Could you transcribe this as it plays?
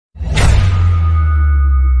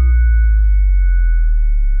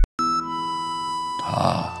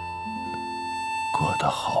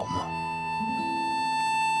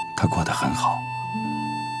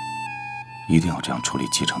一定要这样处理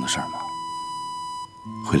继承的事儿吗？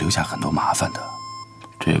会留下很多麻烦的。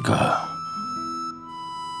这个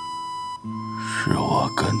是我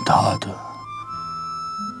跟他的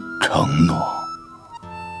承诺。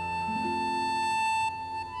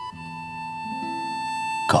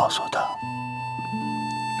告诉他，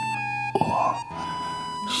我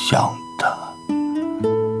想他。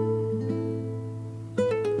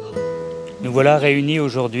 Nous voilà réunis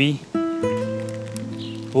aujourd'hui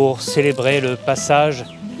pour célébrer le passage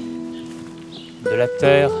de la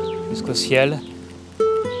terre jusqu'au ciel,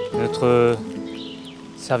 de notre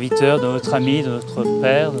serviteur, de notre ami, de notre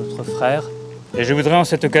père, de notre frère. Et je voudrais en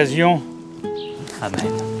cette occasion,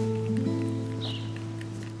 Amen.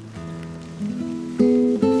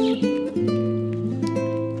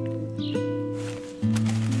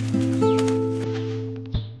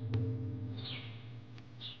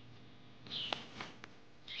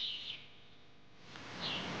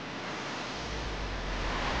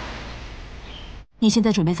 你现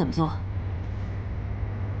在准备怎么做？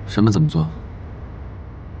什么怎么做？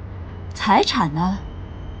财产呢？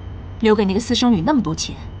留给那个私生女那么多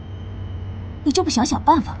钱，你就不想想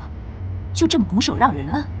办法吗？就这么拱手让人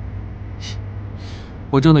了？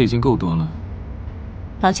我挣的已经够多了。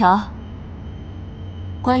老乔，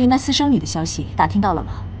关于那私生女的消息打听到了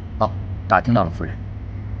吗？哦，打听到了，夫人。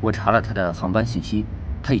我查了她的航班信息，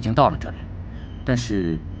她已经到了这里，但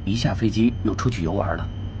是一下飞机又出去游玩了。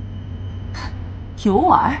 游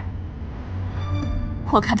玩？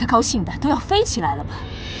我看他高兴的都要飞起来了吧。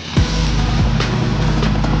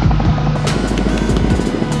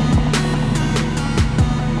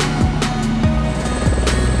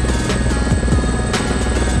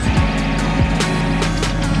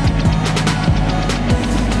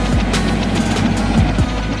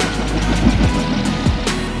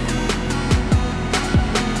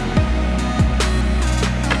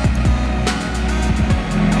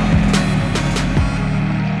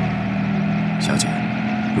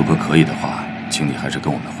可以的话，请你还是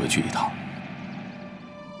跟我们回去一趟。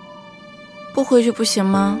不回去不行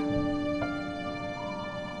吗？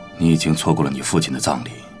你已经错过了你父亲的葬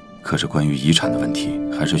礼，可是关于遗产的问题，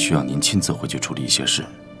还是需要您亲自回去处理一些事。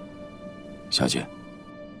小姐，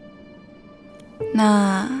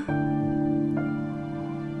那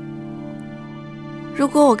如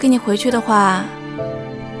果我跟你回去的话，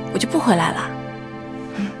我就不回来了。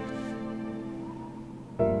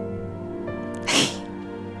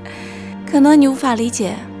 可能你无法理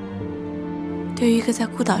解，对于一个在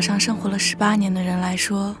孤岛上生活了18年的人来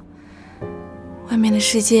说，外面的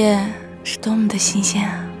世界是多么的新鲜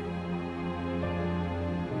啊！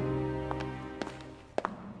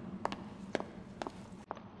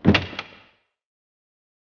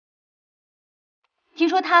听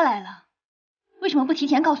说他来了，为什么不提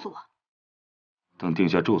前告诉我？等定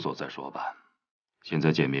下住所再说吧，现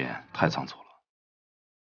在见面太仓促了。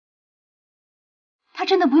 他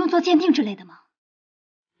真的不用做鉴定之类的吗？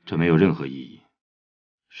这没有任何意义。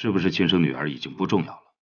是不是亲生女儿已经不重要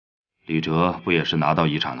了。李哲不也是拿到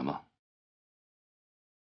遗产了吗？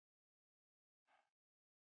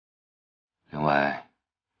另外，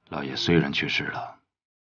老爷虽然去世了，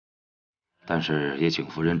但是也请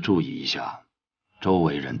夫人注意一下周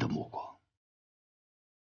围人的目光。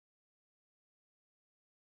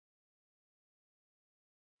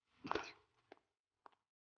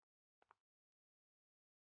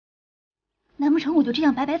 难不成我就这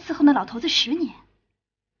样白白伺候那老头子10年？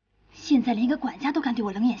现在连个管家都敢对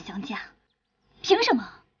我冷眼相加，凭什么？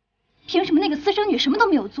凭什么那个私生女什么都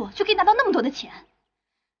没有做，就可以拿到那么多的钱？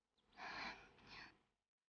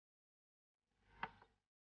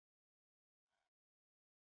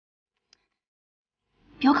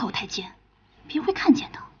不要靠我太近，别人会看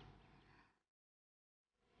见的。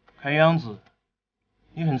看样子，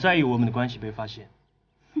你很在意我们的关系被发现。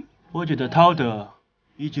我觉得陶德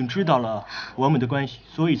已经知道了我们的关系，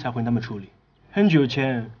所以才会那么处理。很久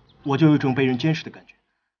前我就有一种被人监视的感觉。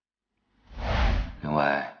另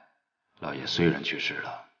外，老爷虽然去世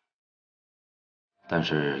了，但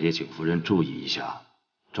是也请夫人注意一下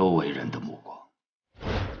周围人的目光。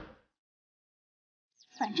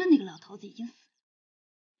反正那个老头子已经死了。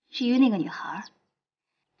至于那个女孩，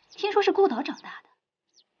听说是孤岛长大的，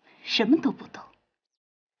什么都不懂，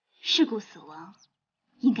事故死亡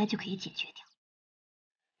应该就可以解决掉。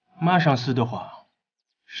 马上死的话，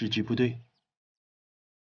时机不对。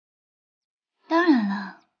当然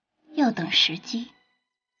了，要等时机。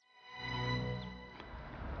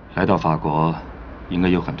来到法国，应该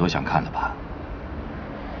有很多想看的吧？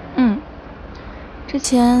之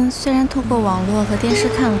前虽然透过网络和电视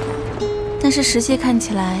看过，但是实际看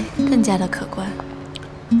起来更加的可观。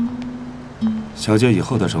小姐以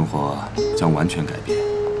后的生活将完全改变。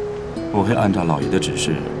我会按照老爷的指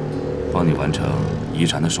示，帮你完成遗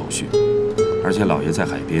产的手续，而且老爷在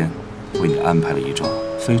海边为你安排了一幢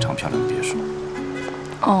非常漂亮的别墅。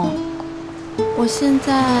哦，我现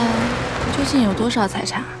在究竟有多少财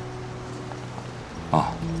产？哦，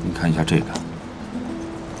你看一下这个。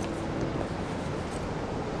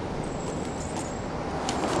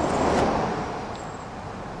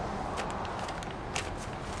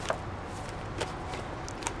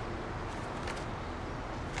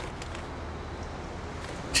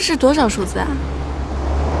 这是多少数字啊？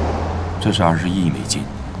这是21亿美金。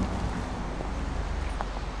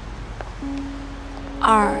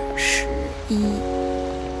21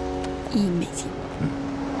亿美金。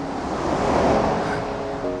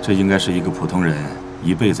这应该是一个普通人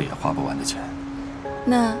一辈子也花不完的钱。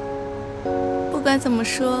那不管怎么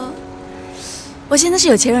说，我现在是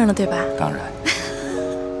有钱人了，对吧？当然。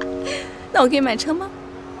那我可以买车吗？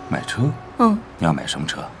买车？嗯。你要买什么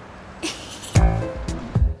车？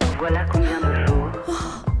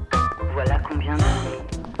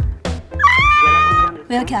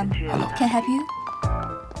 Welcome. Hello. Can I help you?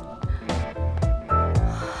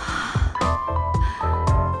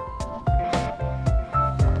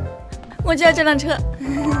 我就要这辆车。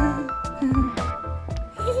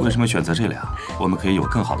为什么选择这辆？我们可以有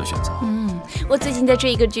更好的选择。我最近在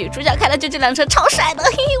追一个剧，主角开的就这辆车，超帅的，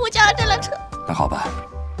嘿嘿，我就要这辆车。那好吧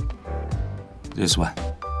 ，This one.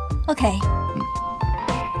 OK.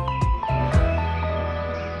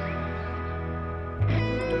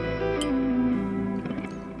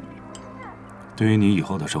 对于你以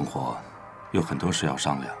后的生活，有很多事要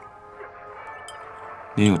商量。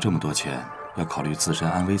您有这么多钱，要考虑自身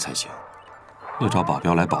安危才行，要找保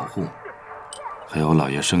镖来保护，还有老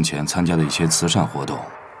爷生前参加的一些慈善活动，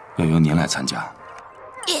要由您来参加。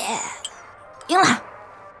耶，赢了！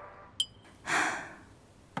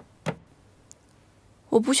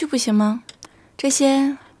我不去不行吗？这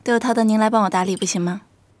些都由陶德您来帮我打理，不行吗？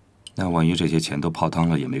那万一这些钱都泡汤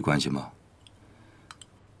了也没关系吗？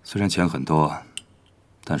虽然钱很多，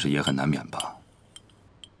但是也很难免吧。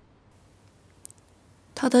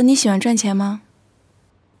陶德，你喜欢赚钱吗？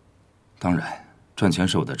当然，赚钱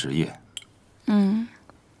是我的职业。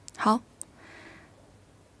好。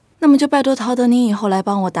那么就拜托陶德您以后来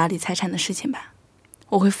帮我打理财产的事情吧，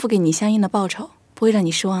我会付给你相应的报酬，不会让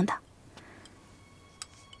你失望的。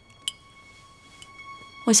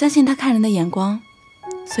我相信他看人的眼光，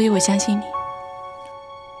所以我相信你。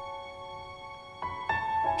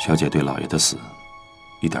小姐对老爷的死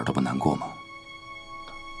一点都不难过吗？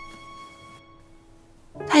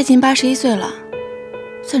他已经81岁了，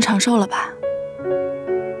算长寿了吧？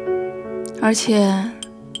而且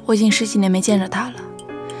我已经10几年没见着他了。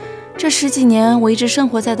这10几年我一直生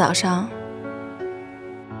活在岛上，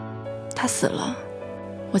他死了，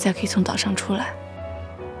我才可以从岛上出来。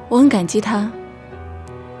我很感激他，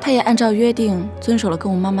他也按照约定遵守了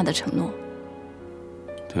跟我妈妈的承诺。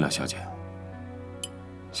对了，小姐，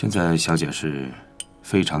现在小姐是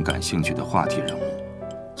非常感兴趣的话题人物，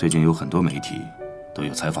最近有很多媒体都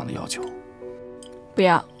有采访的要求。不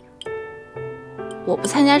要，我不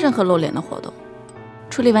参加任何露脸的活动。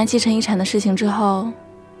处理完继承遗产的事情之后，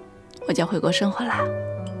我就要回国生活啦。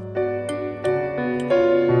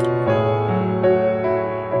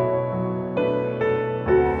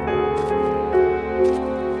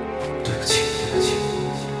对不起，对不起，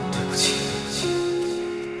对不起，对不起。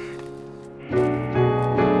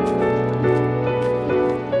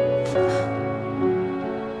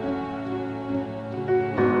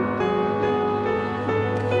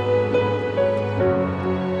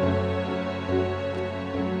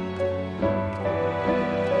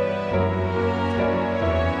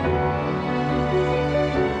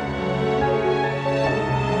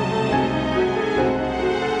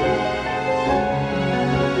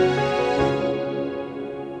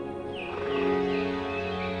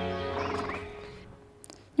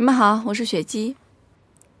你们好，我是雪姬。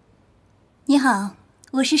你好，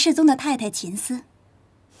我是世宗的太太秦思。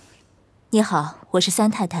你好，我是三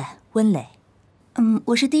太太温蕾。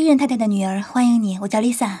我是第一任太太的女儿，欢迎你，我叫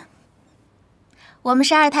Lisa。我们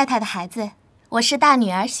是二太太的孩子，我是大女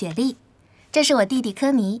儿雪莉，这是我弟弟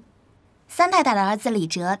科尼。三太太的儿子李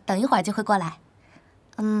哲，等一会儿就会过来。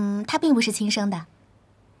他并不是亲生的。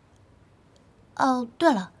哦，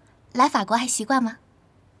对了，来法国还习惯吗？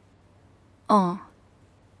哦，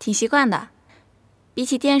挺习惯的。比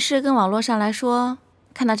起电视跟网络上来说，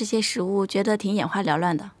看到这些食物觉得挺眼花缭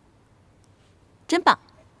乱的，真棒。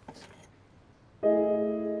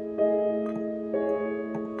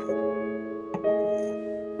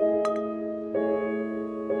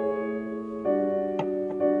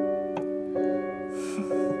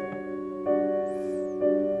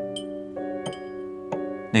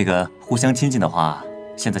那个互相亲近的话，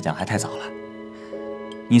现在讲还太早了。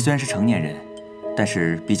你虽然是成年人，但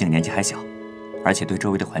是毕竟年纪还小，而且对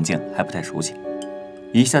周围的环境还不太熟悉，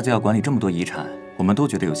一下子要管理这么多遗产，我们都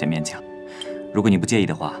觉得有些勉强。如果你不介意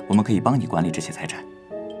的话，我们可以帮你管理这些财产。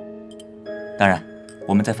当然，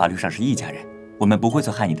我们在法律上是一家人，我们不会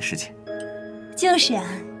做害你的事情。就是啊。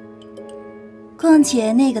况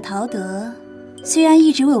且那个陶德，虽然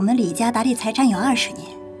一直为我们李家打理财产有20年，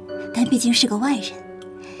但毕竟是个外人。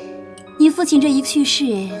你父亲这一去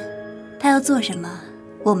世，他要做什么，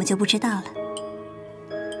我们就不知道了。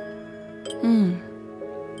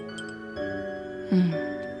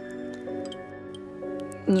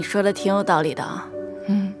你说的挺有道理的啊。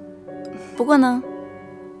不过呢，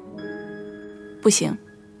不行，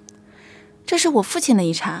这是我父亲的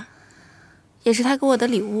遗产，也是他给我的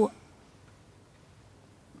礼物。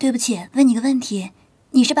对不起，问你个问题，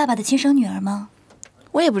你是爸爸的亲生女儿吗？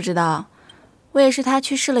我也不知道，我也是他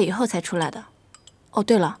去世了以后才出来的。哦，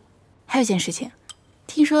对了，还有件事情，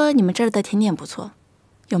听说你们这儿的甜点不错，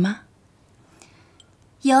有吗？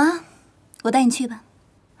有啊，我带你去吧。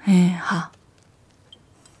好。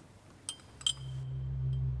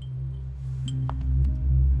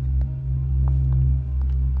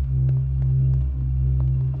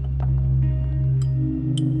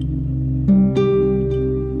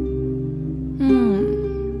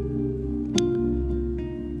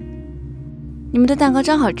你们的蛋糕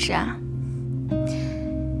真好吃啊！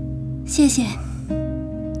谢谢。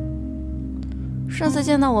上次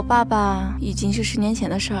见到我爸爸已经是10年前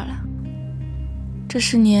的事儿了。这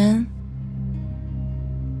10年，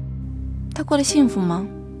他过得幸福吗？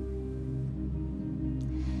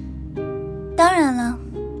当然了，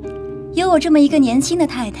有我这么一个年轻的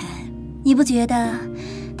太太，你不觉得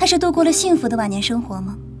他是度过了幸福的晚年生活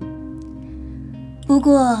吗？不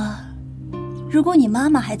过，如果你妈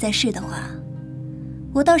妈还在世的话，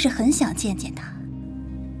我倒是很想见见她。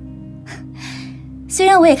虽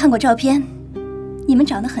然我也看过照片，你们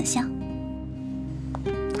长得很像。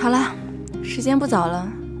好了，时间不早了，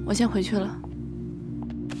我先回去了。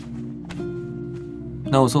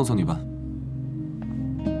那我送送你吧。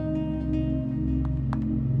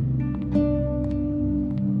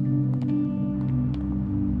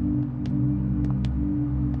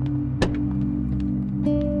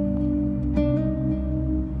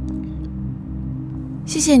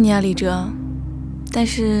谢谢你啊，李哲，但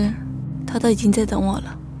是他都已经在等我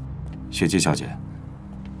了。雪姬小姐，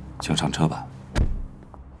请上车吧。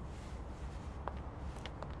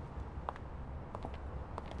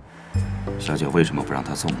小姐为什么不让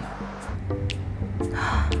他送呢？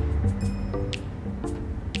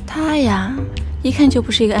他呀，一看就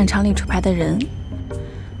不是一个按常理出牌的人。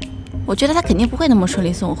我觉得他肯定不会那么顺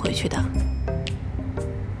利送我回去的。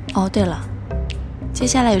哦，对了，接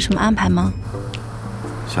下来有什么安排吗？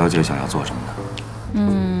小姐想要做什么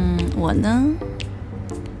呢？我呢，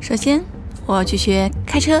首先我要去学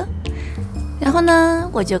开车，然后呢，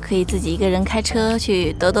我就可以自己一个人开车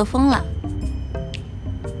去兜兜风了。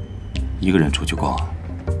一个人出去逛，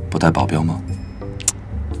不带保镖吗？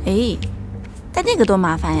但那个多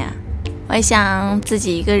麻烦呀！我还想自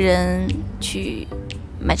己一个人去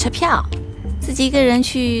买车票，自己一个人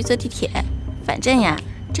去坐地铁，反正呀，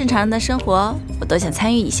正常人的生活我都想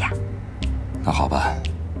参与一下。那好吧，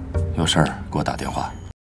有事儿给我打电话。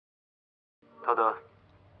陶德。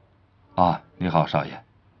啊，你好，少爷。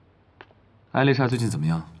艾丽莎最近怎么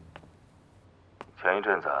样？前一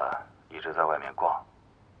阵子一直在外面逛，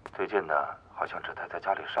最近呢，好像只待在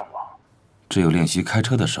家里上网，只有练习开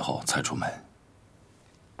车的时候才出门。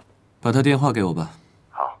把她电话给我吧。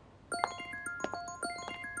好。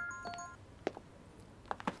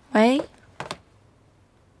喂，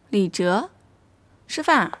李哲，吃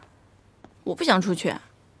饭？我不想出去。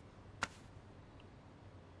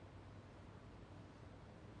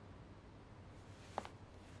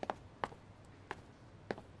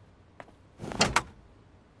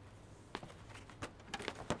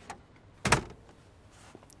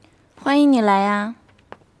欢迎你来呀！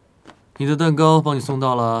你的蛋糕帮你送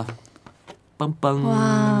到了，棒棒！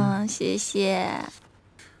哇，谢谢。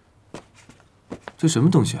这什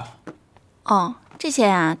么东西啊？哦，这些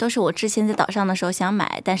啊都是我之前在岛上的时候想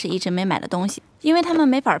买，但是一直没买的东西，因为他们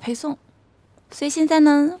没法配送，所以现在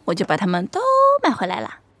呢，我就把它们都买回来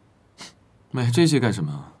了。买这些干什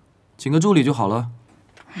么？请个助理就好了。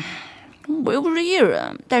我又不是艺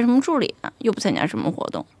人，带什么助理啊？又不参加什么活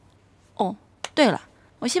动。哦，对了，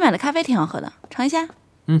我新买的咖啡挺好喝的，尝一下。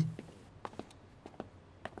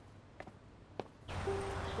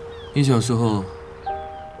你小时候，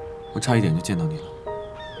我差一点就见到你了。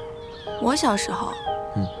我小时候，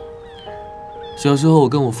小时候我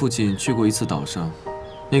跟我父亲去过一次岛上，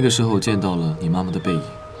那个时候我见到了你妈妈的背影。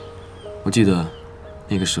我记得，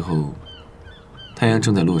那个时候太阳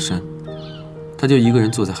正在落山，她就一个人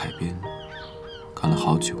坐在海边，看了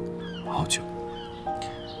好久好久。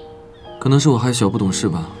可能是我还小不懂事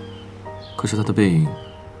吧，可是她的背影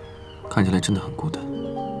看起来真的很孤单。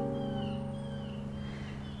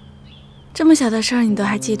这么小的事儿你都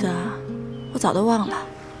还记得啊？我早都忘了。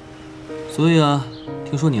所以啊，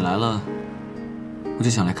听说你来了，我就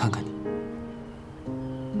想来看看你。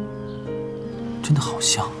真的好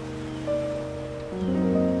像。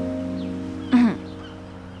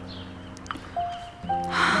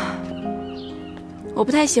我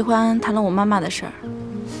不太喜欢谈论我妈妈的事儿。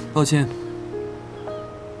抱歉。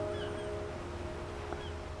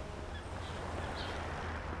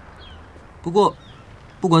不过，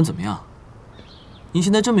不管怎么样，您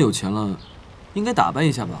现在这么有钱了，应该打扮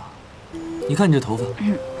一下吧？你看你这头发，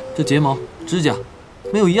这睫毛、指甲，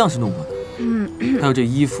没有一样是弄过的。还有这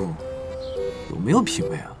衣服，有没有品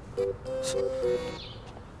味啊？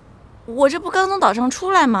我这不刚从岛上出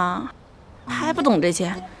来吗？还不懂这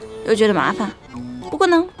些，又觉得麻烦。不过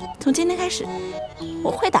呢，从今天开始，我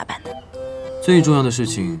会打扮的。最重要的事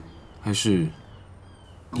情还是，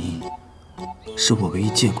你是我唯一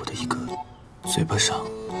见过的一个嘴巴上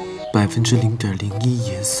0.01%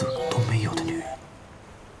颜色都没有的女人，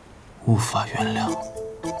无法原谅。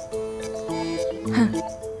哼，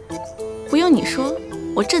不用你说，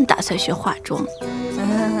我正打算学化妆。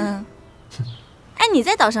哎，你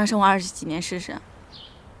在岛上生活20几年试试？哎，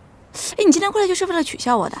你今天过来就是为了取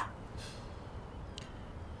笑我的？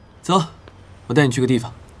走，我带你去个地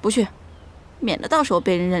方。不去，免得到时候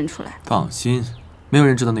被人认出来。放心，没有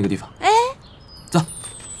人知道那个地方。哎，走。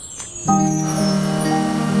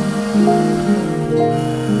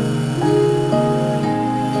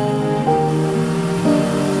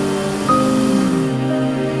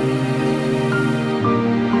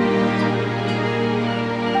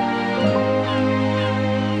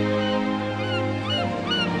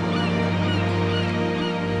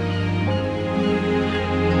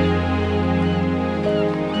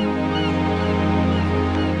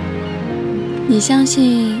你相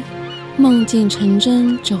信梦境成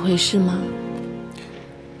真这回事吗？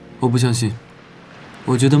我不相信，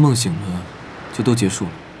我觉得梦醒了就都结束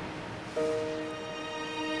了。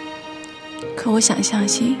可我想相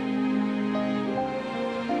信，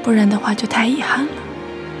不然的话就太遗憾了。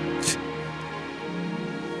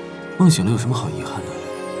梦醒了有什么好遗憾的？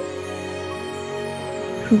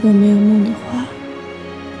如果没有梦的话，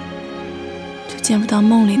就见不到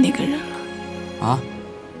梦里那个人了。啊？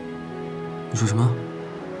你说什么？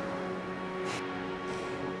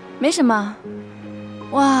没什么。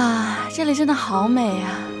哇，这里真的好美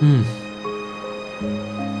啊！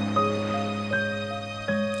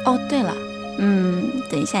哦，对了，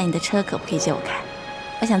等一下你的车可不可以借我开？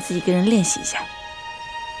我想自己一个人练习一下。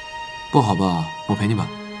不好吧？我陪你吧。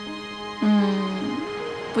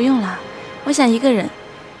不用了，我想一个人，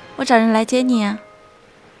我找人来接你啊。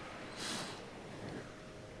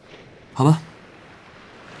好吧。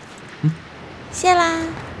谢啦。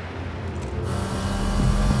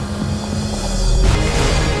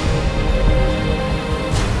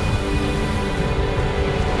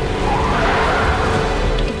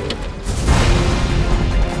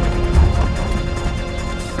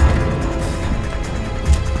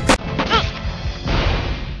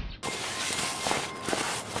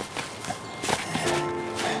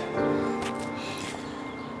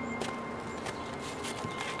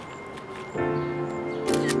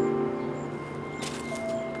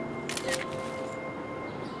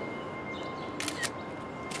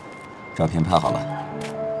照片拍好了，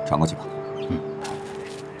传过去吧。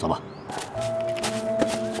走吧。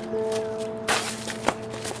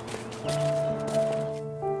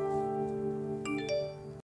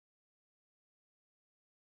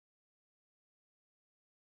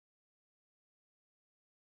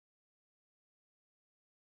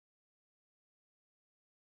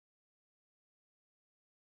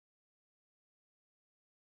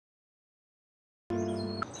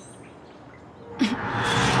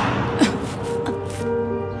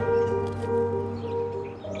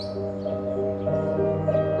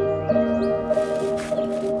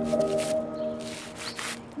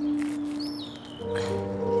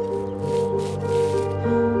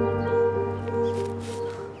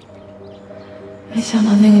没想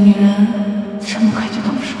到那个女人这么快就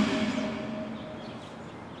动手。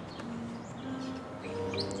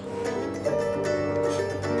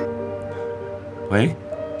喂，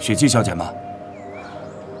雪姬小姐吗？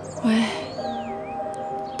喂，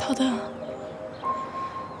头的，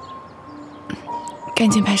赶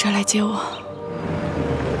紧派车来接我。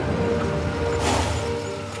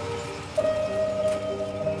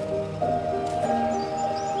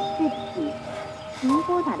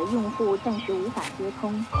用户暂时无法接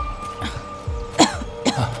通。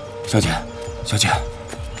小姐，小姐，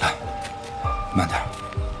来，慢点，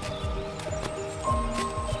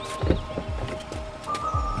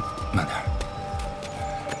慢点。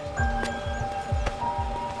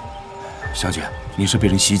小姐，你是被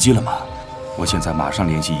人袭击了吗？我现在马上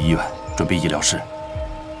联系医院，准备医疗室。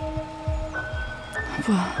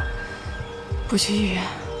不去医院。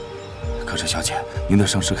可是，小姐，您的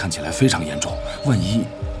伤势看起来非常严重，万一……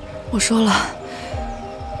我说了，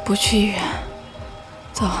不去医院。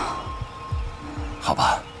走。好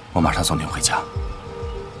吧，我马上送您回家。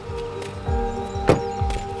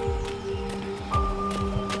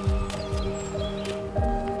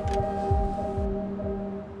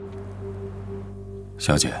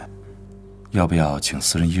小姐，要不要请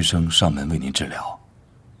私人医生上门为您治疗？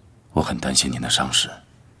我很担心您的伤势。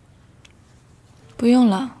不用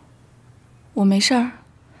了，我没事儿。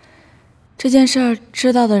这件事儿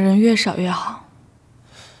知道的人越少越好。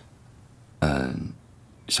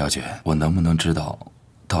小姐，我能不能知道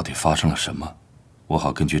到底发生了什么？我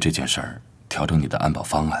好根据这件事儿调整你的安保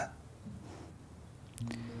方案。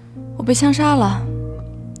我被枪杀了，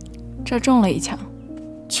这儿中了一枪。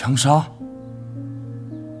枪杀？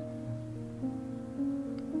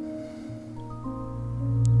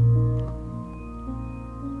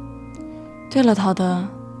对了，陶德，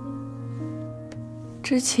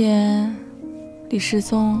之前李世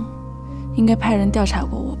宗应该派人调查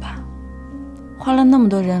过我吧？花了那么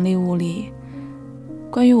多人力物力，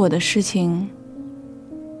关于我的事情，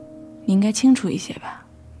你应该清楚一些吧？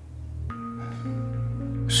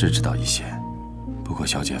是知道一些，不过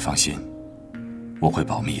小姐放心，我会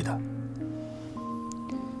保密的。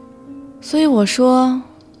所以我说，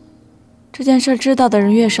这件事知道的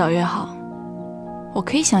人越少越好。我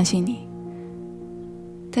可以相信你，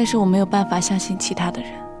但是我没有办法相信其他的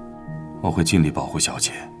人。我会尽力保护小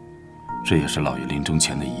姐，这也是老爷临终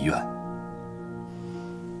前的遗愿。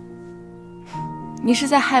你是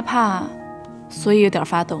在害怕，所以有点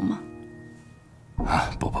发抖吗？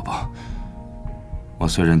不，我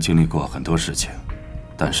虽然经历过很多事情，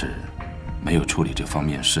但是没有处理这方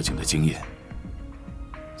面事情的经验。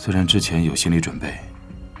虽然之前有心理准备，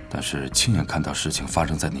但是亲眼看到事情发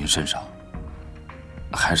生在您身上，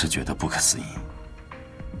还是觉得不可思议。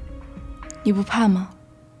你不怕吗？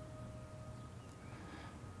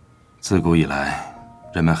自古以来，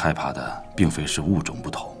人们害怕的并非是物种不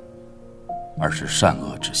同，而是善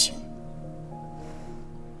恶之心。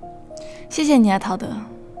谢谢你啊，陶德。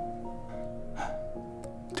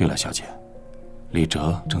对了，小姐，李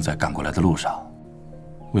哲正在赶过来的路上，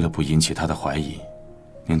为了不引起他的怀疑，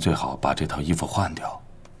您最好把这套衣服换掉。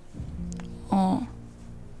哦。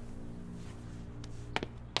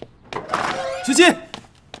小姐。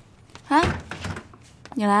啊，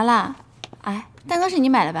你来啦！哎，蛋糕是你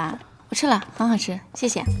买的吧？我吃了，很好吃，谢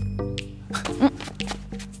谢。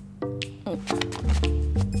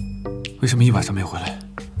为什么一晚上没有回来？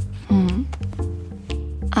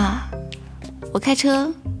我开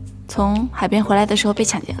车从海边回来的时候被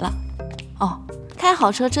抢劫了。哦，开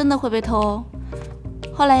好车真的会被偷哦。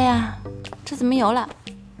后来呀，车子没油了，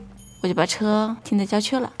我就把车停在郊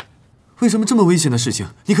区了。为什么这么危险的事情，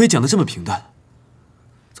你可以讲得这么平淡？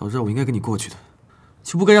早知道我应该跟你过去的，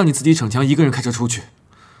就不该让你自己逞强，一个人开车出去。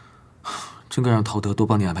真该让陶德多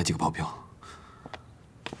帮你安排几个保镖。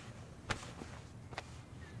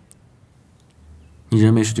你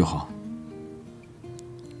人没事就好。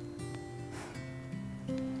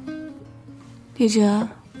李哲，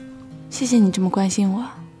谢谢你这么关心我。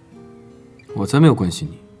我才没有关心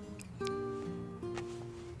你。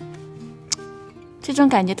这种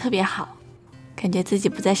感觉特别好，感觉自己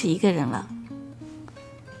不再是一个人了，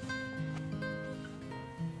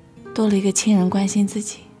多了一个亲人关心自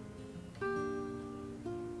己。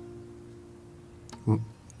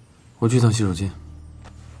我去趟洗手间。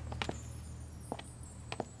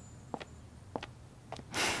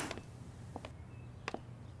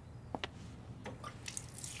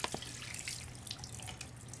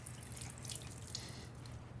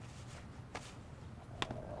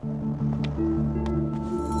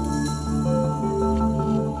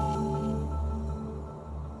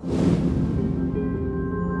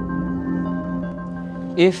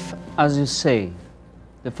If, as you say,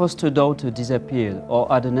 the foster daughter disappeared or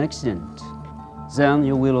had an accident, then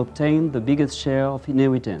you will obtain the biggest share of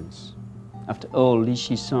inheritance. After all, Li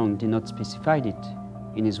Shizong did not specify it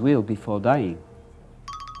in his will before dying.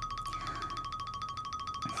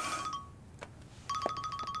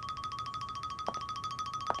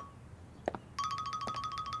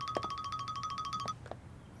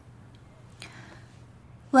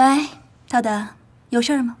喂，陶德，有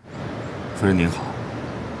事儿吗？夫人您好，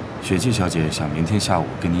雪姬小姐想明天下午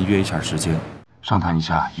跟您约一下时间，商谈一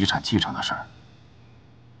下遗产继承的事儿。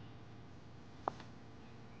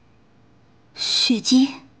雪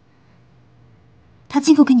姬，她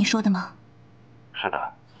亲口跟你说的吗？是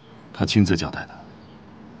的，她亲自交代的。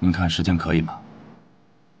您看时间可以吗？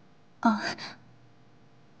哦，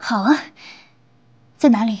好啊。在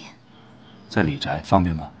哪里？在李宅，方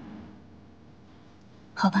便吗？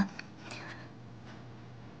好吧。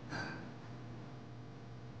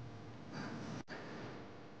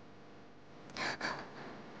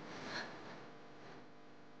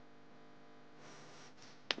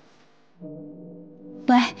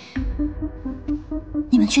喂，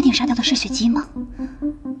你们确定杀掉的是雪姬吗？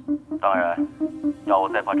当然，要我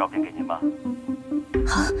再发照片给您吗？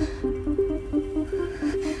好。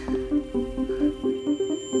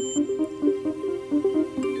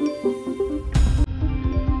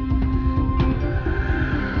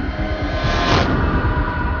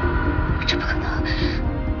这不可能！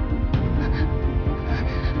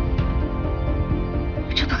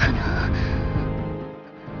这不可能！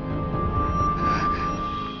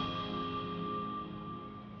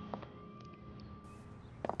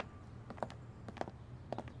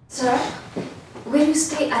 Sir, will you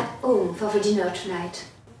stay at home for the dinner tonight?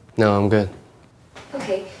 No, I'm good.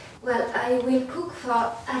 Okay, well, I will cook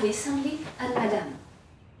for Alice only and Madame.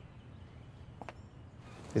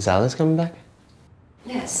 Is Alice coming back?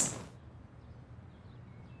 Yes.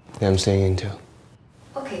 Yeah, I'm staying in too.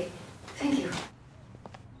 Okay, thank you.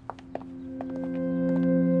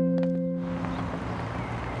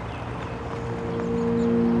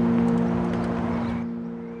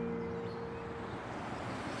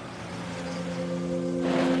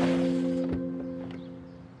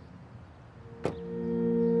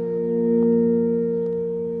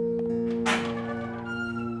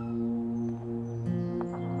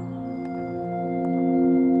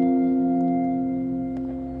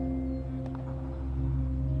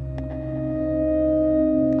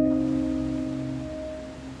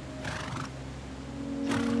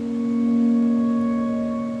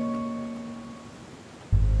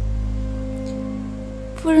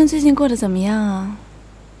 夫人最近过得怎么样啊？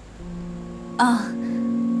啊，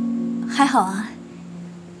还好啊。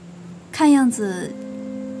看样子，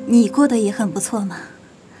你过得也很不错嘛。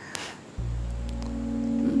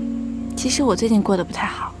其实我最近过得不太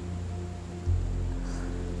好。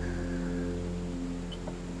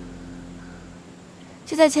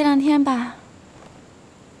就在前2天吧，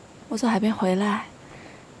我从海边回来，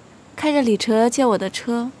开着李哲借我的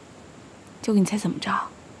车，结果你猜怎么着？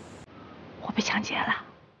我被抢劫了。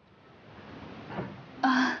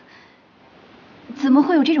 啊，怎么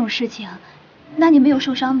会有这种事情？那你没有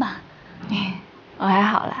受伤吧？我还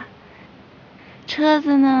好啦。车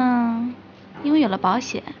子呢，因为有了保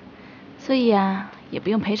险，所以啊也不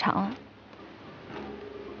用赔偿了。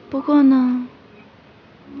不过呢，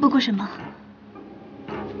不过什么？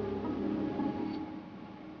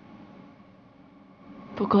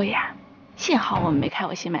不过呀，幸好我们没开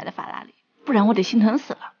我新买的法拉利，不然我得心疼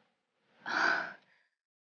死了。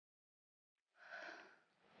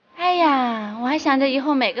 哎呀，我还想着以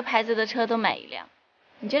后每个牌子的车都买一辆，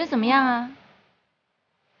你觉得怎么样啊？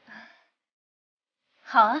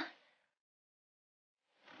好啊。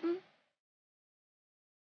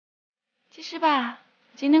其实吧，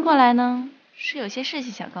今天过来呢，是有些事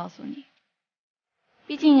情想告诉你。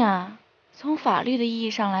毕竟啊，从法律的意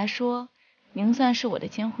义上来说，您算是我的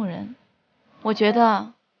监护人，我觉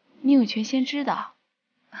得你有权先知道。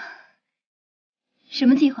什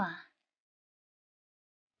么计划？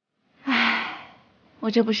 我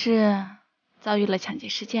这不是遭遇了抢劫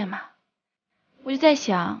事件吗？我就在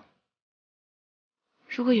想，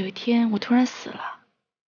如果有一天我突然死了，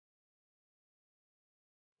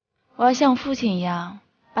我要像父亲一样，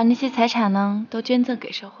把那些财产呢都捐赠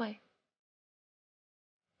给社会。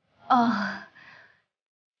哦，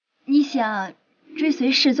你想追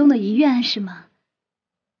随失踪的遗愿是吗？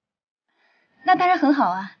那当然很好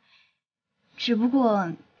啊，只不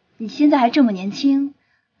过你现在还这么年轻。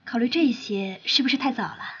 考虑这些是不是太早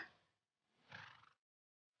了？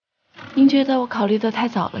您觉得我考虑的太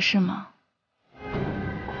早了是吗？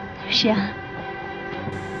是啊。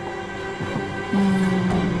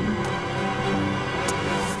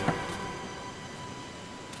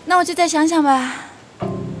那我就再想想吧。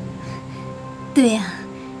对呀，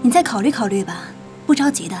你再考虑考虑吧，不着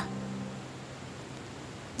急的。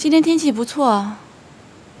今天天气不错，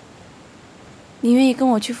你愿意跟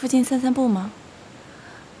我去附近散散步吗？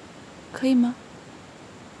 可以吗？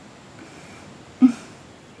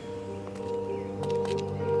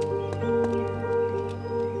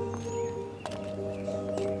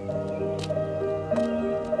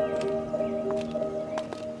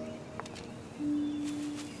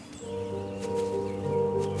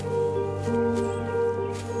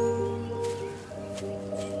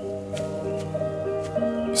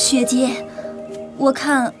雪姬，我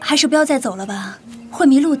看还是不要再走了吧，会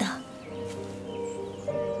迷路的。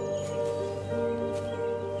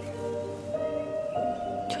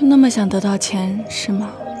就那么想得到钱是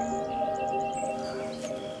吗？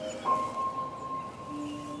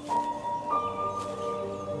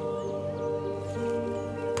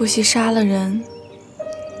不惜杀了人，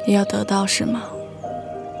也要得到是吗？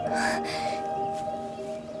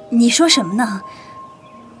你说什么呢？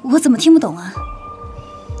我怎么听不懂啊？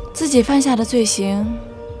自己犯下的罪行，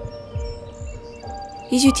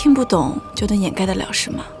一句听不懂就能掩盖得了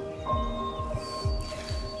是吗？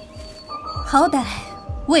好歹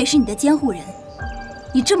我也是你的监护人，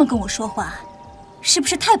你这么跟我说话，是不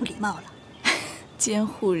是太不礼貌了？监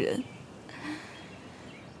护人，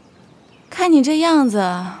看你这样子，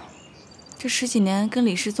这10几年跟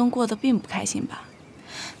李世宗过得并不开心吧？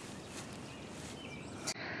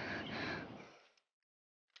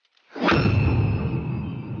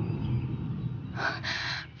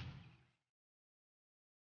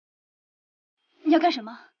你要干什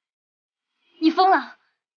么？你疯了？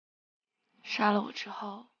杀了我之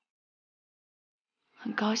后，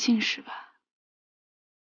很高兴是吧？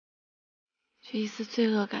却一丝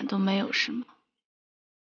罪恶感都没有是吗？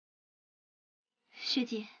学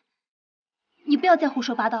姐，你不要再胡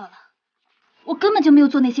说八道了，我根本就没有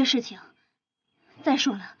做那些事情。再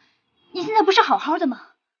说了，你现在不是好好的吗？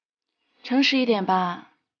诚实一点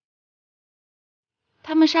吧。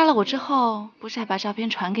他们杀了我之后，不是还把照片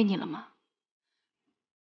传给你了吗？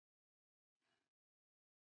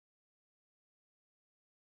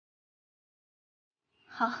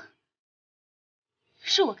好，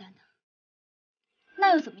是我干的，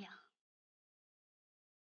那又怎么样？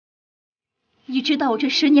你知道我这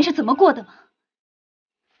10年是怎么过的吗？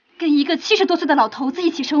跟一个70多岁的老头子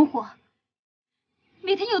一起生活，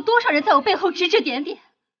每天有多少人在我背后指指点点，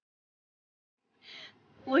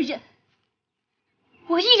我忍，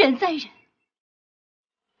我一忍再忍，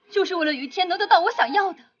就是为了有一天能得到我想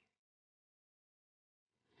要的。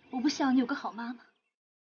我不想你有个好妈妈，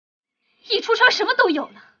一出生什么都有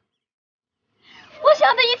了，我想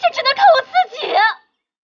要的一切只能靠我自己。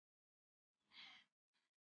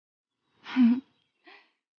哼，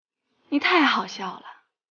你太好笑了，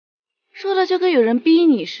说的就跟有人逼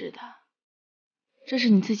你似的。这是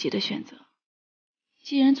你自己的选择，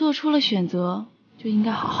既然做出了选择，就应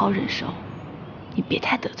该好好忍受。你别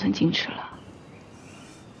太得寸进尺了。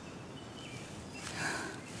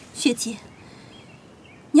雪姬，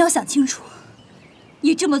你要想清楚，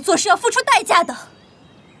你这么做是要付出代价的。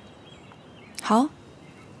好，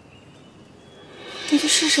那就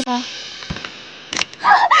试试吧。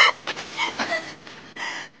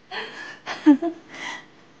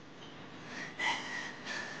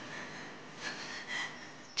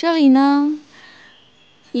这里呢，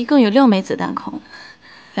一共有6枚子弹孔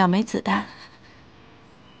，2枚子弹，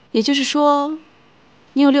也就是说，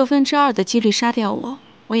你有2/6的几率杀掉我，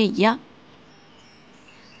我也一样。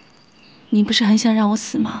你不是很想让我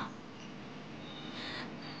死吗？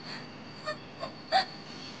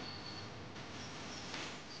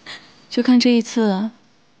就看这一次，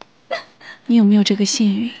你有没有这个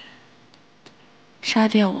幸运，杀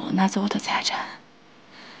掉我，拿走我的财产。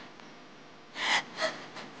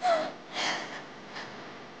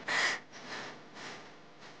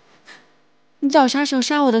你找杀手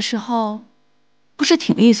杀我的时候，不是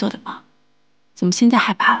挺利索的吗？怎么现在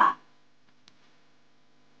害怕了？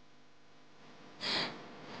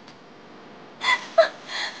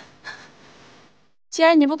既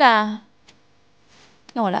然你不敢，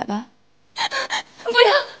那我来吧。不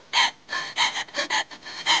要！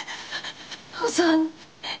我错了，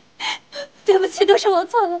对不起，都是我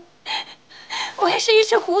错了，我也是一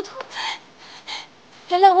时糊涂，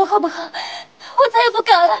原谅我好不好？我再也不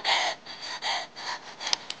敢了。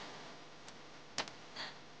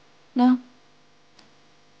喏，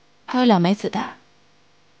还有2枚子弹，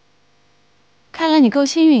看来你够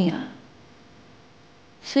幸运啊。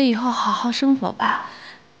所以以后好好生活吧。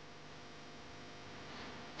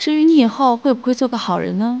至于你以后会不会做个好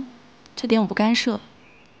人呢？这点我不干涉，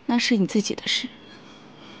那是你自己的事。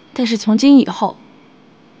但是从今以后，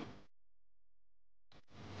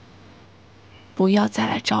不要再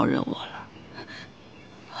来招惹我了。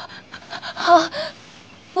好，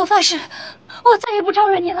我发誓，我再也不招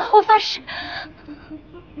惹你了，我发誓。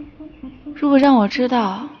如果让我知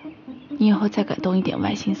道你以后再敢动一点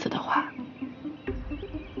歪心思的话，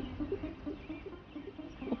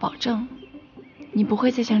我保证你不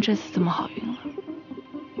会再像这次这么好运了。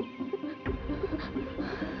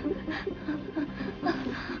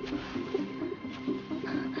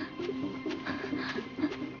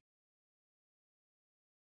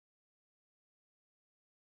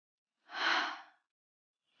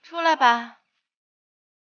出来吧。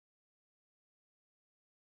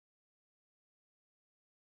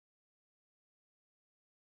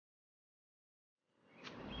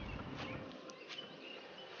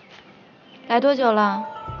来多久了？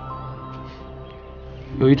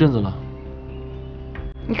有一阵子了。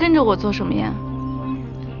你跟着我做什么呀？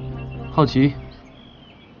好奇。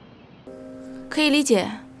可以理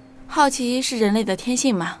解，好奇是人类的天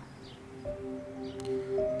性嘛。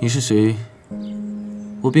你是谁？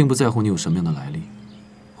我并不在乎你有什么样的来历，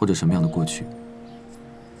或者什么样的过去。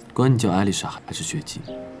管你叫艾丽莎还是雪姬，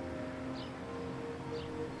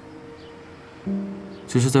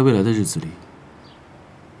只是在未来的日子里，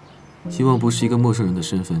希望不是一个陌生人的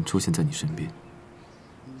身份出现在你身边。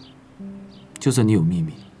就算你有秘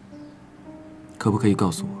密，可不可以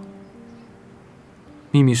告诉我？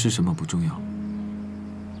秘密是什么不重要，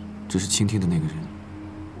只是倾听的那个人，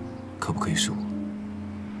可不可以是我？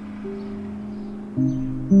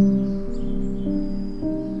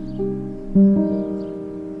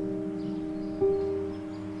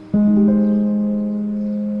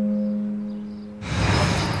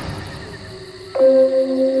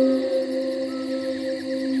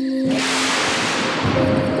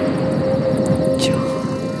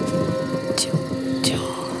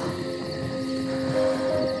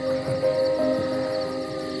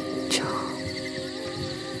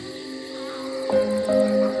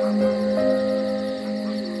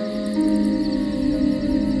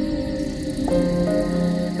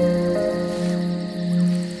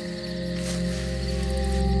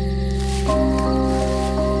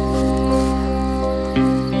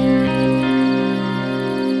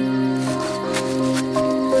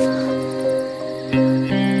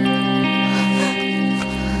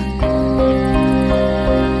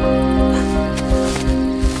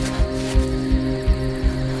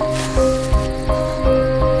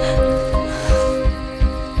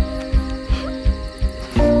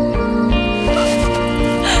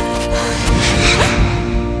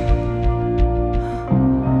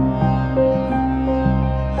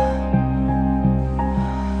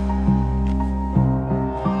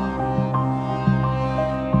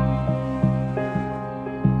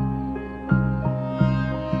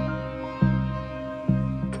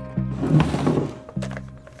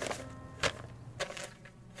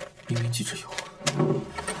明明记着有。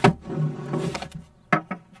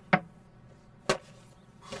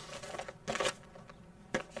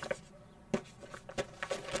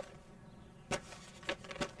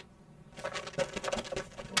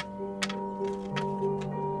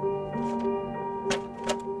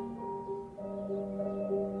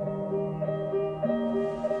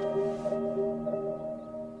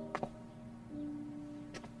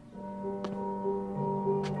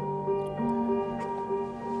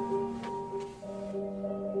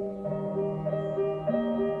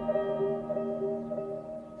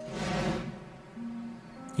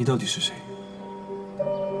你到底是谁？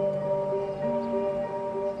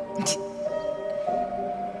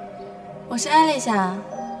我是艾丽莎，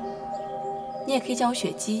你也可以叫我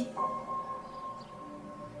雪姬。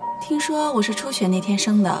听说我是初雪那天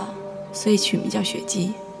生的，所以取名叫雪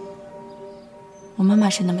姬。我妈妈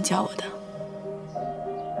是那么叫我的。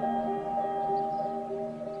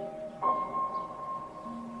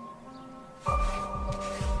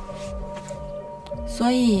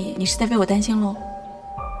所以你是在为我担心喽？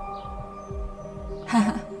哈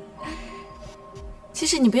哈，其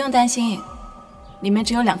实你不用担心，里面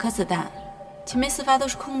只有2颗子弹，前面4发都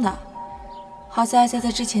是空的。好在在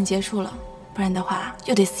之前结束了，不然的话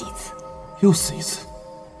又得死一次。又死一次？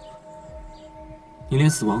你连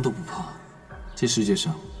死亡都不怕，这世界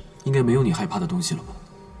上应该没有你害怕的东西了吧？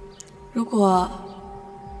如果，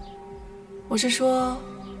我是说，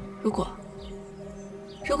如果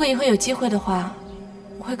以后有机会的话，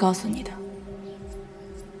我会告诉你的，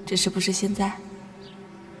只是不是现在。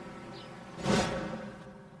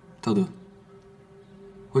道德，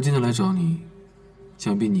我今天来找你，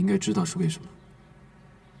想必你应该知道是为什么。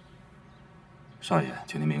少爷，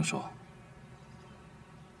请您明说。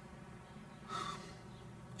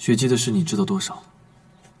雪姬的事你知道多少？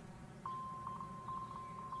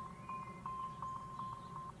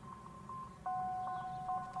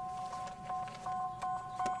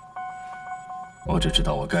我只知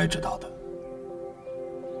道我该知道的。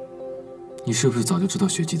你是不是早就知道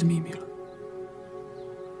雪姬的秘密了？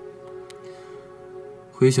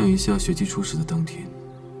回想一下雪姬出事的当天，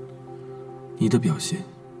你的表现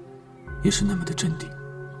也是那么的镇定。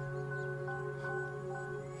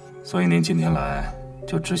所以您今天来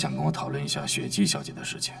就只想跟我讨论一下雪姬小姐的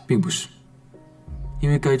事情？并不是，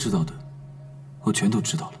因为该知道的我全都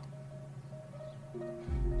知道了。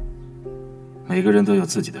每个人都有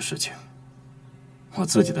自己的事情，我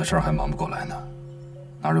自己的事儿还忙不过来呢，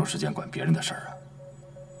哪有时间管别人的事儿啊？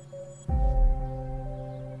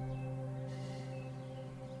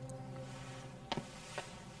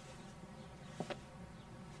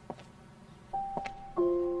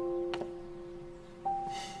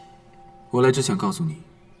我来只想告诉你，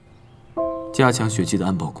加强雪姬的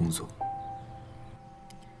安保工作。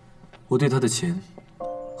我对她的钱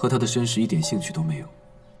和她的身世一点兴趣都没有。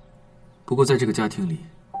不过在这个家庭里，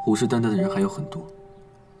虎视眈眈的人还有很多，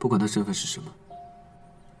不管她身份是什么。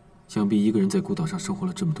想必一个人在孤岛上生活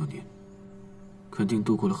了这么多年，肯定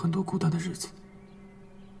度过了很多孤单的日子。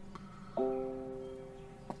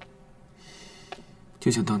就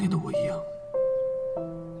像当年的我一样。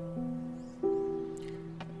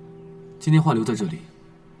今天话留在这里，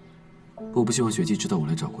我不希望雪姬知道我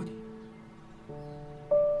来找过你。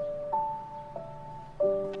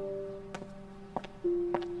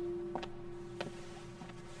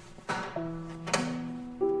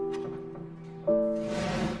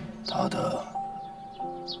陶德，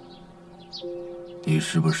你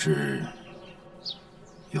是不是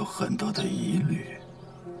有很多的疑虑？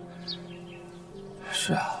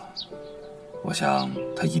是啊，我想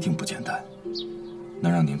他一定不简单。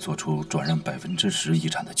能让您做出转让10%遗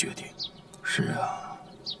产的决定。是啊，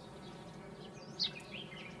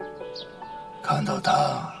看到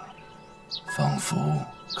他，仿佛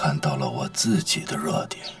看到了我自己的弱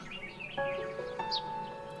点，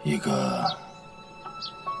一个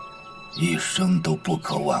一生都不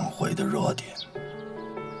可挽回的弱点。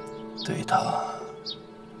对他，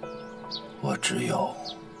我只有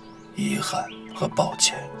遗憾和抱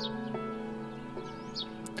歉。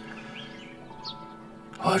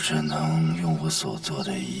我只能用我所做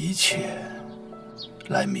的一切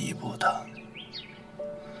来弥补它，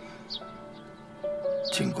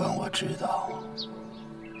尽管我知道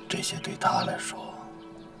这些对他来说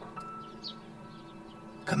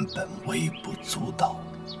根本微不足道。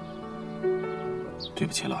对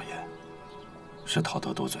不起，老爷，是陶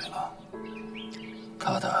德多嘴了。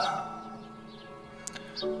陶德，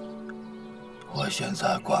我现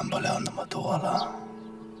在管不了那么多了，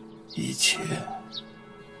一切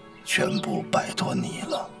全部拜托你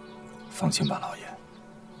了。放心吧，老爷。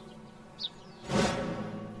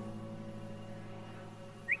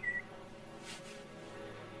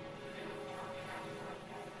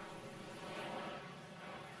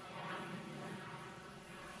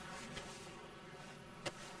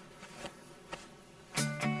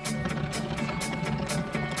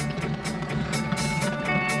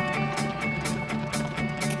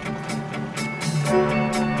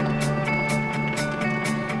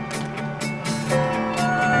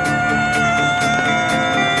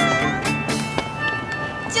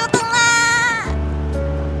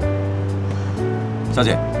小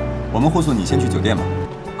姐，我们护送你先去酒店吧。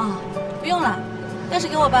哦，不用了，钥匙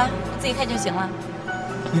给我吧，我自己开就行了。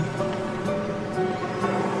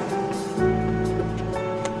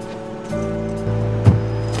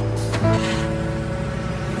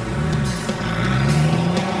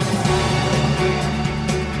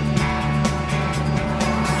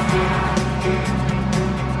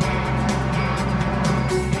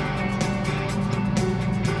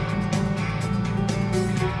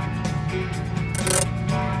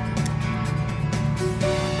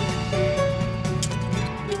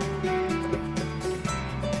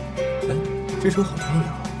这车好漂亮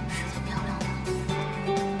啊！是挺漂亮的。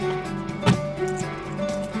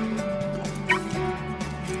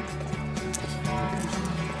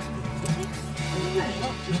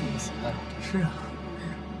是啊。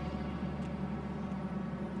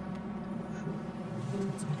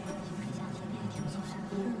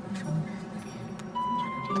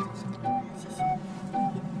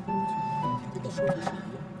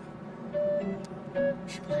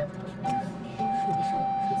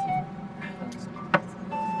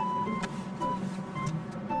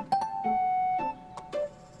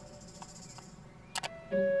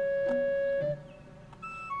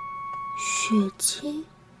雪姬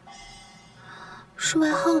是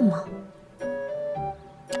外号吗？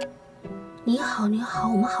你好，你好，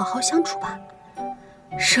我们好好相处吧。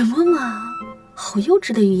什么嘛，好幼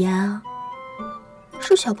稚的语言啊！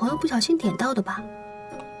是小朋友不小心点到的吧？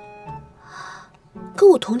跟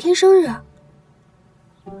我同天生日，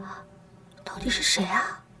到底是谁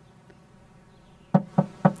啊？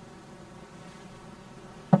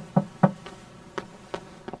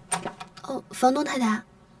哦，房东太太。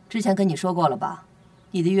之前跟你说过了吧，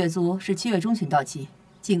你的月租是7月中旬到期，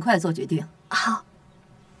尽快做决定。好。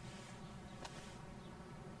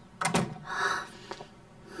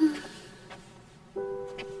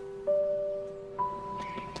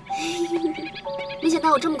想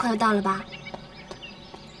到我这么快就到了吧？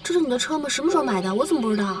这是你的车吗？什么时候买的？我怎么不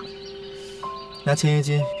知道？拿签约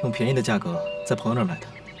金，用便宜的价格在朋友那儿买的。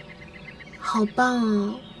好棒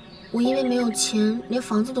啊！我因为没有钱，连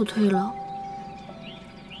房子都退了。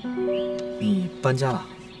你搬家了？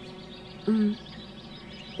嗯，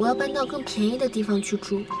我要搬到更便宜的地方去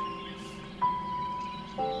住。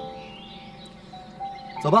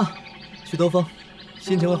走吧，去兜风，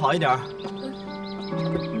心情会好一点。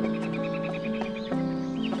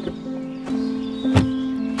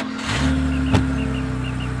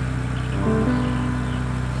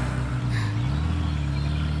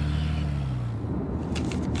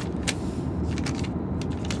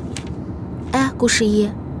顾十一，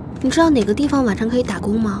你知道哪个地方晚上可以打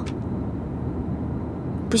工吗？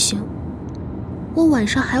不行，我晚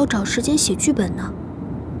上还要找时间写剧本呢。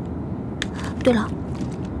对了，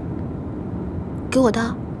给我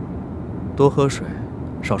的。多喝水，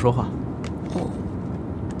少说话。哦。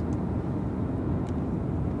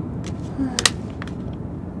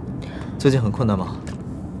最近很困难吗？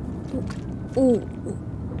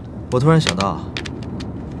我突然想到。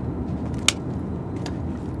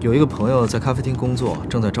有一个朋友在咖啡厅工作，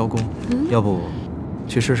正在招工，要不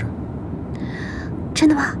去试试？真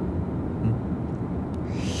的吗？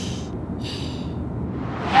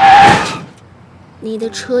你的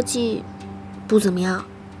车技不怎么样。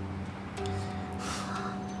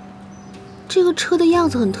这个车的样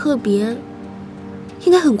子很特别，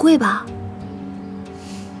应该很贵吧？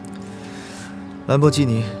兰博基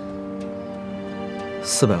尼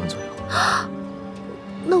400万左右。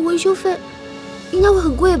那维修费？应该会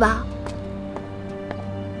很贵吧？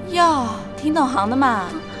哟，挺懂行的嘛。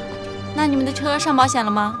那你们的车上保险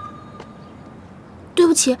了吗？对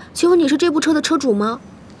不起，请问你是这部车的车主吗？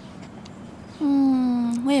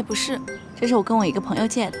我也不是，这是我跟我一个朋友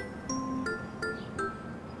借的。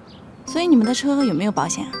所以你们的车有没有保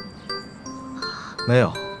险啊？没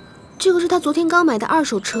有。这个是他昨天刚买的2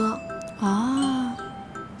手车。哦，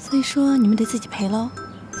所以说你们得自己赔喽。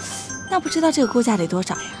那不知道这个估价得多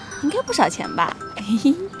少呀？应该不少钱吧？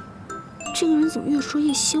这个人怎么越说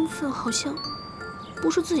越兴奋，好像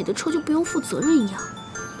不是自己的车就不用负责任一样。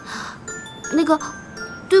那个，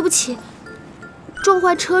对不起，撞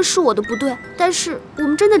坏车是我的不对，但是我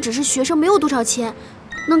们真的只是学生，没有多少钱，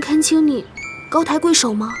能恳请你高抬贵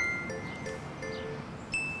手吗？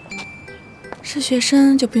是学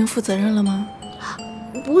生就不用负责任了吗？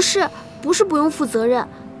不是不用负责任，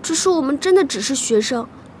只是我们真的只是学生。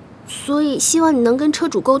所以希望你能跟车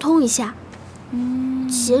主沟通一下，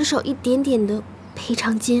减少一点点的赔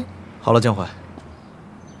偿金。好了，江淮，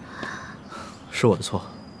是我的错，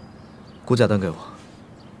估价单给我。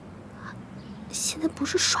现在不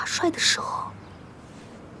是耍帅的时候。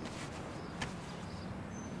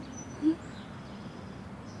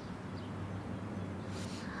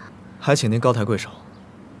还请您高抬贵手。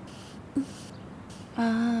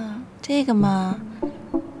啊，这个嘛。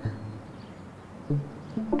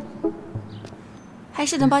还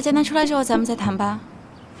是等报价单出来之后咱们再谈吧。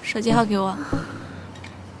手机号给我。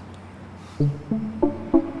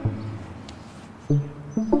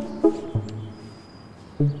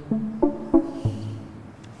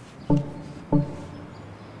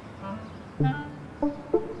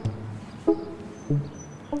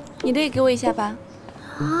你的也给我一下吧。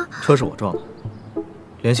啊？车是我撞的，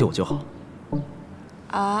联系我就好。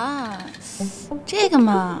啊，这个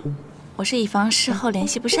嘛，我是以防事后联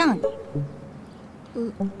系不上你。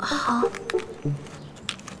好。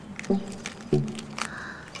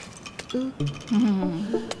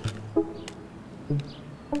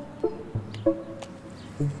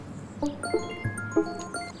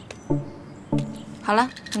好了，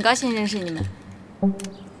很高兴认识你们。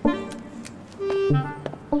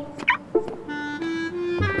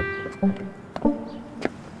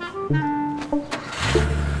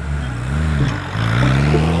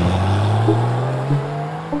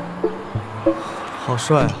好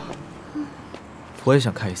帅啊！我也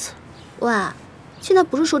想开一次。喂，现在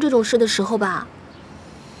不是说这种事的时候吧？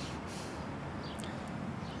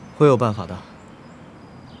会有办法的。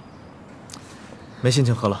没心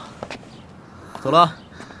情喝了，走了。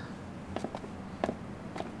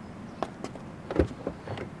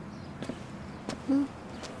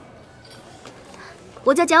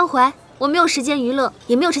我叫江淮，我没有时间娱乐，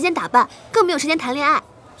也没有时间打扮，更没有时间谈恋爱，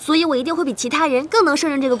所以我一定会比其他人更能胜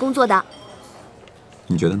任这个工作的。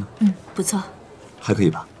你觉得呢？不错，还可以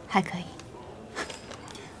吧？还可以。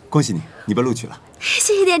恭喜你，你被录取了。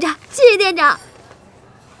谢谢店长，谢谢店长。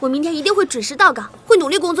我明天一定会准时到岗，会努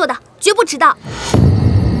力工作的，绝不迟到。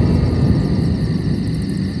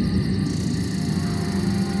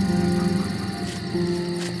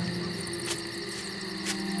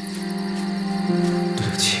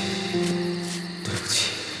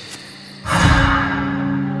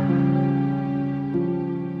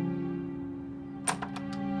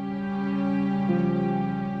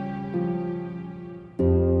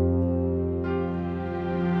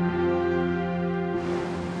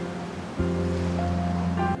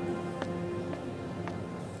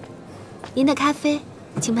您的咖啡，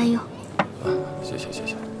请慢用。谢谢谢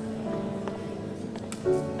谢。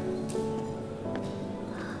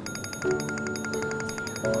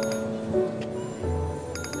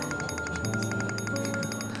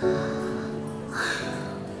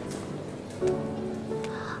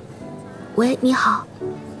喂，你好。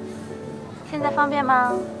现在方便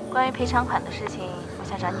吗？关于赔偿款的事情，我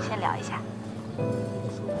想找你先聊一下。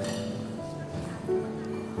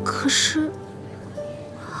可是，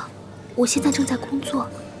我现在正在工作，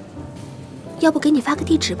要不给你发个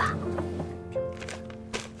地址吧？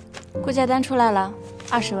估价单出来了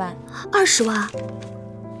，20万。20万？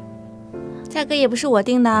价格也不是我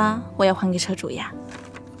定的，我要还给车主呀。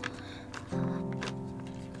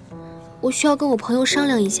我需要跟我朋友商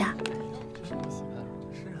量一下。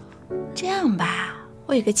这样吧，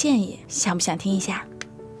我有个建议，想不想听一下？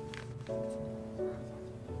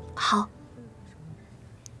好。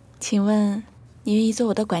请问你愿意做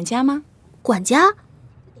我的管家吗？管家？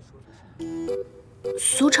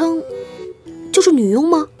俗称就是女佣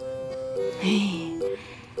吗？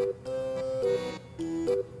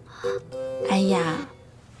哎呀，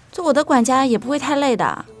做我的管家也不会太累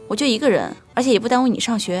的，我就一个人，而且也不耽误你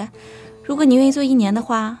上学。如果你愿意做1年的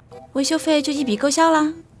话，维修费就一笔勾销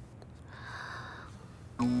啦。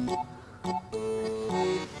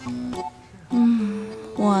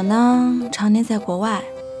我呢，常年在国外，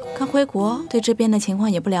刚回国，对这边的情况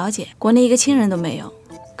也不了解，国内一个亲人都没有，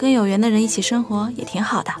跟有缘的人一起生活也挺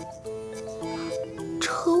好的。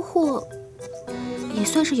车祸也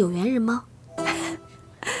算是有缘人吗？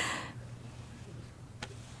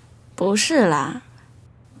不是啦，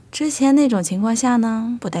之前那种情况下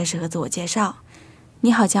呢，不太适合自我介绍。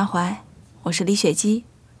你好，江淮，我是李雪姬。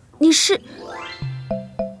你是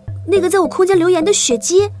那个在我空间留言的雪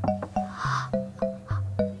姬？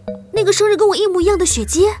那个生日跟我一模一样的雪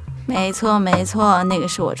姬？没错没错，那个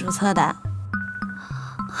是我注册的。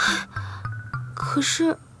可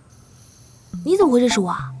是你怎么会认识我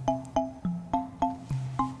啊？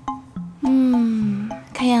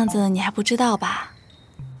看样子你还不知道吧？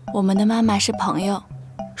我们的妈妈是朋友。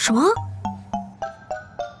什么？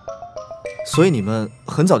所以你们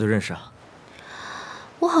很早就认识啊？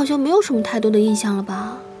我好像没有什么太多的印象了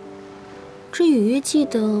吧，只隐约记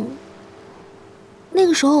得那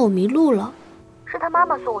个时候我迷路了，是他妈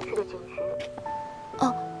妈送我去的景区。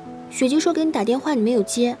哦，雪姬说给你打电话你没有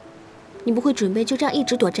接，你不会准备就这样一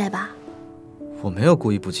直躲债吧？我没有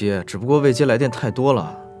故意不接，只不过未接来电太多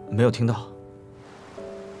了，没有听到。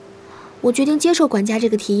我决定接受管家这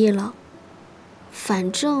个提议了，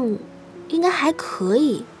反正应该还可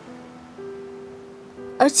以，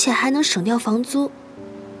而且还能省掉房租，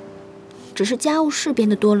只是家务事变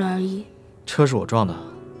得多了而已。车是我撞的，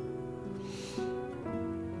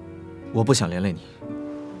我不想连累你。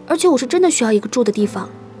而且我是真的需要一个住的地方。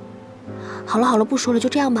好了好了，不说了，就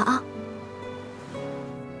这样吧啊。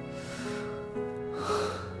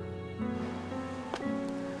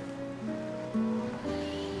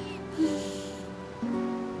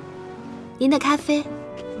您的咖啡，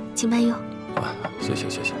请慢用。谢谢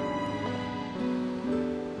谢谢。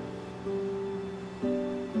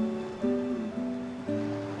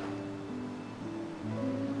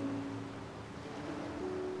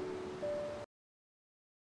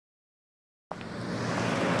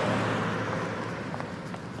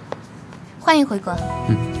欢迎回国。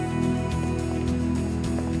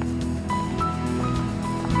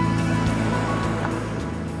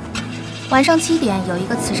晚上7点有一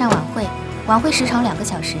个慈善晚会，晚会时长2个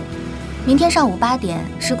小时。明天上午8点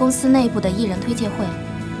是公司内部的艺人推介会，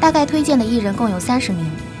大概推荐的艺人共有30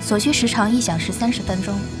名，所需时长1小时30分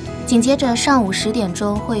钟。紧接着上午10点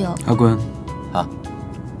钟会有。阿关，啊，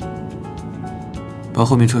把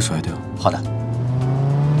后面车甩掉。好的。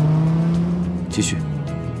继续。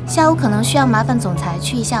下午可能需要麻烦总裁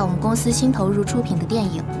去一下我们公司新投入出品的电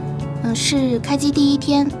影，是开机第1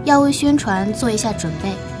天，要为宣传做一下准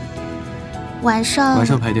备。晚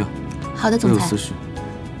上排掉。好的，总裁。我有私事。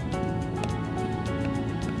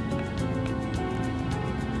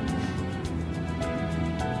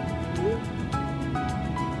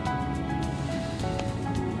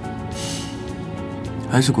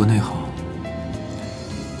还是国内好。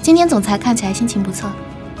今天总裁看起来心情不错。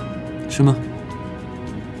是吗？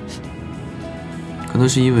可能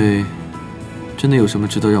是因为真的有什么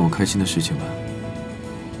值得让我开心的事情吧。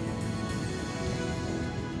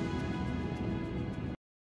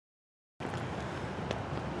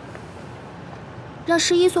让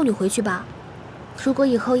诗一送你回去吧。如果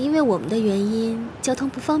以后因为我们的原因交通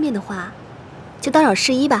不方便的话，就打扰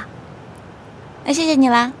诗一吧。那谢谢你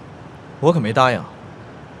啦。我可没答应。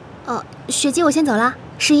雪姬，我先走啦。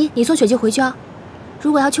诗一，你送雪姬回去哦。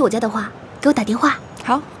如果要去我家的话，给我打电话。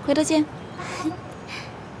好，回头见。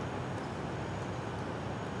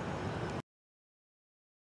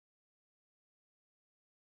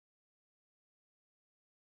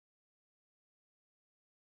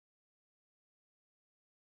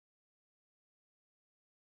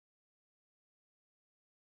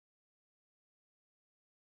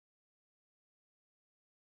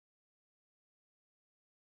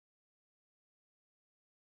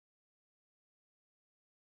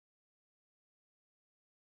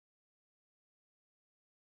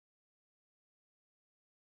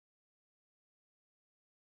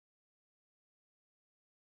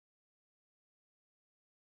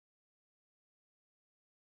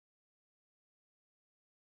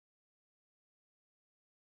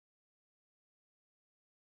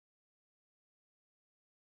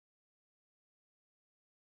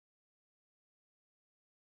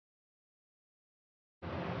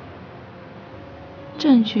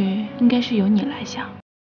证据应该是由你来想。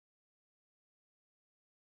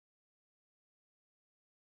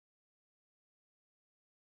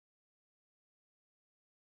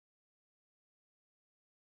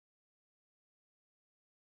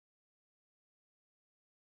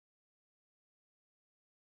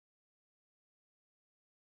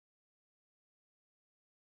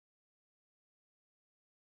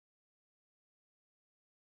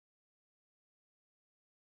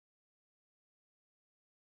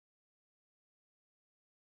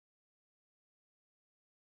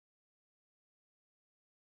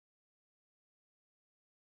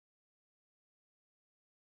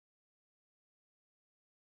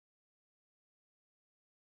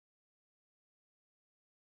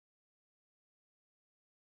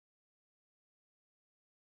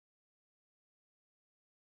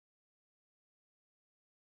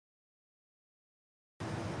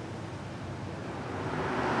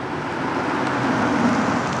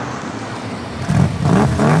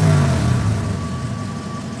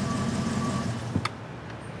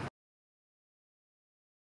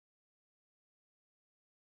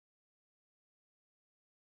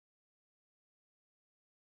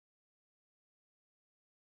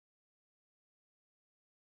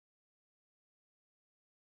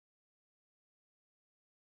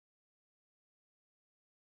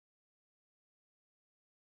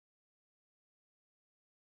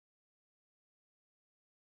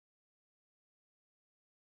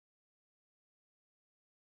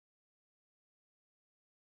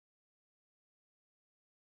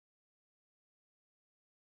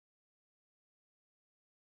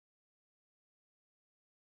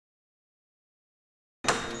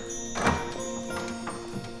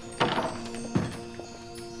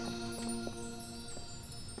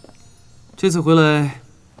这次回来，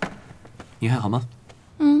你还好吗？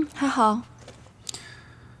还好。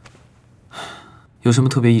有什么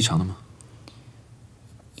特别异常的吗？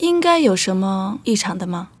应该有什么异常的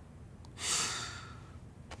吗？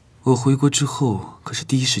我回国之后可是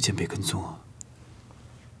第一时间被跟踪啊。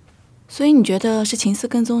所以你觉得是秦四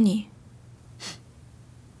跟踪你？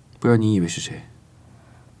不然你以为是谁？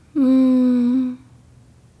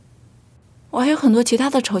我还有很多其他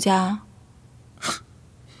的仇家啊。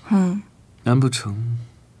难不成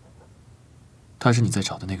他是你在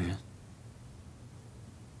找的那个人？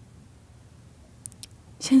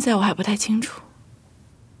现在我还不太清楚。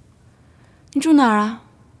你住哪儿啊？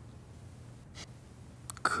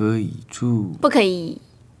可以住。不可以。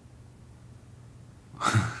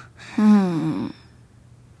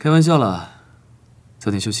开玩笑啦，早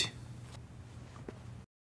点休息。